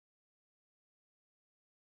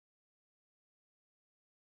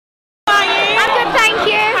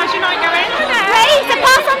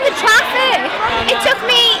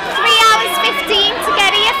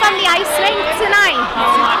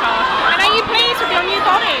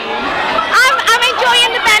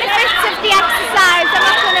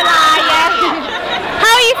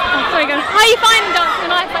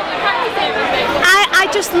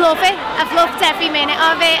just love it. I've loved every minute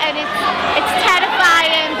of it, and it's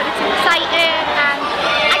terrifying, but it's exciting, and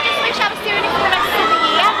I just wish I was doing it for the rest of the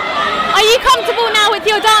year. Are you comfortable now with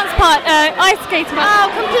your dance part, ice skating? Oh,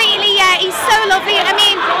 completely, yeah. He's so lovely. I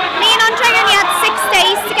mean, me and Andre only had 6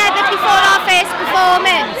 days together before our first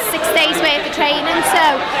performance, 6 days worth of training,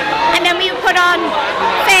 and then we were put on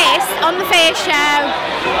first, on the first show,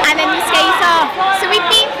 and then the skate off. So we've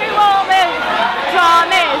been through all the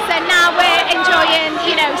dramas, and now we're enjoying,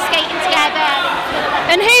 you know, skating together.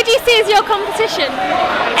 And who do you see as your competition?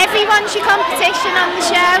 Everyone's your competition on the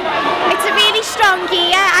show. It's a really strong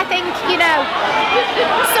year. I think, you know,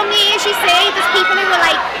 some years you see there's people who are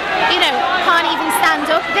like, you know, can't even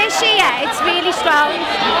stand up. This year it's really strong.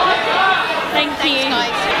 Thank you.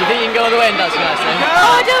 You think you can go all the way in dancing ice then?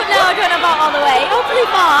 Oh, I don't know about all the way. Hopefully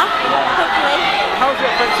far. Hopefully. How's it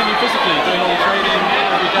affecting you physically, doing all the training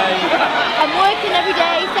every day? I'm working every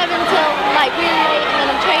day, 7 till like really late, and then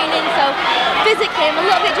I'm training, so physically I'm a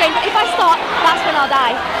little bit drained, but if I stop, that's when I'll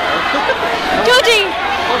die. Jorgie!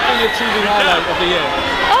 What's been your TV highlight of the year?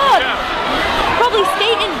 Oh, probably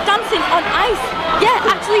skating, dancing on ice. Yeah,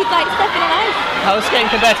 actually like stepping on ice. How is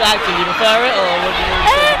skating compared to acting? Do you prefer it, or what do you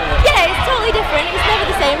yeah, it's totally different. It's never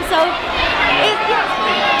the same, so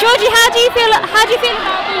Jorgie, how do you feel about being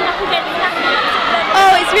up against acting?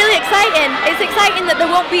 Oh, it's really exciting. It's exciting that there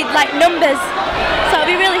won't be like numbers, so it'll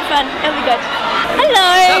be really fun. It'll be good.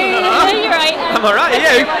 Hello. You're right. I'm alright, are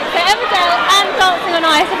you? So Emmerdale and Dancing on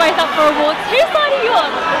Ice are both up for awards. Whose side are you on?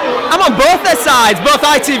 I'm on both their sides, both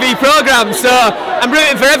ITV programmes, so I'm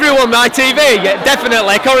rooting for everyone on ITV,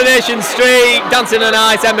 definitely. Coronation Street, Dancing on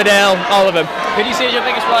Ice, Emmerdale, all of them. Who do you see as your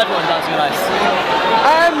biggest rival in Dancing on Ice?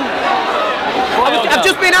 I've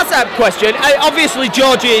just been asked that question. Obviously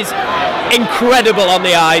Jorgie is incredible on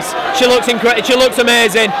the ice. She looks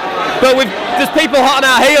amazing. But there's people hot on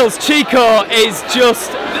our heels. Chico is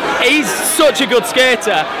he's such a good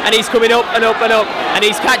skater, and he's coming up and up and up, and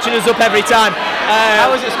he's catching us up every time. How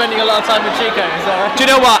is it spending a lot of time with Chico? Is that right? Do you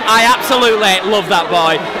know what? I absolutely love that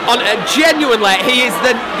boy. Genuinely, he is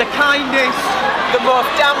the kindest, the most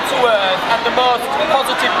down-to-earth and the most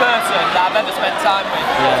positive person that I've ever spent time with.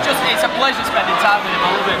 Yeah. It's a pleasure spending time with him. I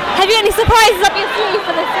love him. Have you any surprises up your sleeve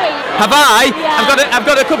for this week? Have I? Yeah. I've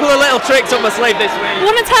got a couple of little tricks up my sleeve this week. You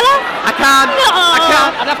want to tell her? I can't. No. I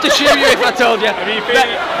can't. I'd have to shoot you if I told you. Have you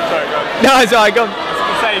feeling? Sorry, go on. No, it's alright, go on. I was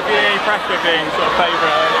going to say, feeling any pressure being sort of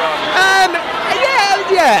favourite early on?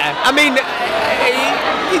 Yeah. I mean,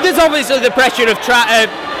 there's obviously the pressure of trying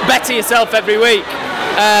to better yourself every week.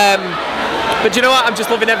 But you know what? I'm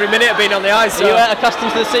just loving every minute of being on the ice. So. Are you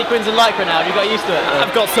accustomed to the sequins and lycra now? Have you got used to it?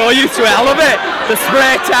 I've got so used to it. I love it. The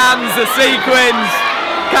spray tans, the sequins.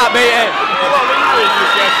 Can't beat it. Well, what injuries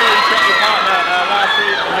this year? I saw you checked your partner last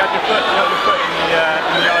week. You had your foot in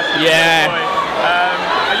the ice. Yeah.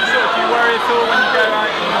 Are you do you worry at all when you go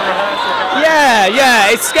out and rehearse or go out?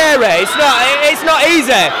 Yeah. It's scary. It's not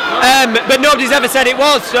easy. But nobody's ever said it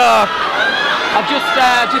was. So I've just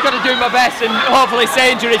got to do my best and hopefully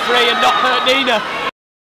stay injury free and not hurt Nina.